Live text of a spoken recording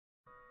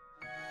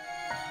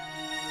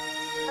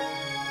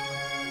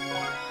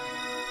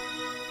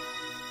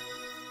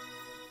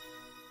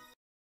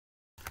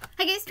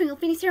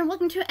TwinklePhoenix here, and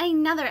welcome to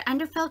another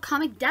Underfell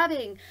comic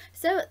dubbing.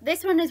 So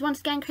this one is once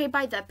again created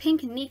by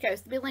THEpinknekos.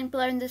 There'll be a link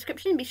below in the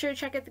description. Be sure to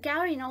check out the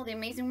gallery and all the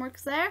amazing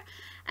works there.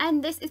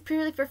 And this is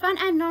purely for fun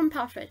and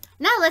non-profit.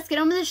 Now let's get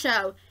on with the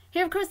show.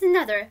 Here of course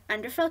another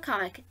Underfell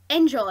comic.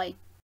 Enjoy.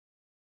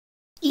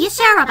 You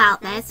sure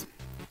about this?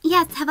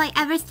 Yes, have I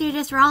ever steered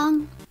us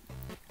wrong?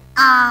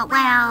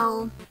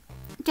 Well,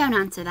 don't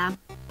answer that.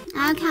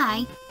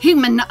 Okay.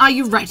 Human, are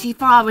you ready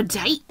for our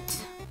date?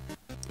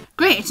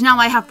 Great, now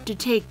I have to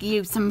take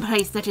you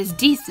someplace that is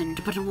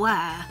decent, but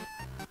where?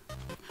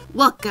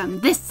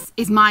 Welcome, this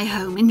is my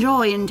home.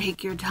 Enjoy and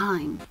take your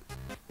time.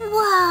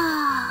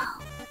 Whoa.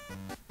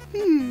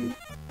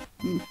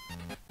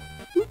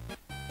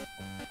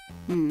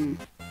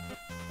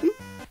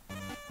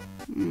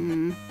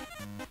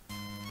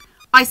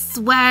 I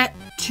swear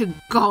to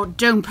God,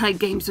 don't play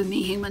games with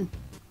me, human.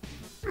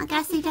 I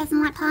guess he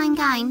doesn't like playing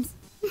games.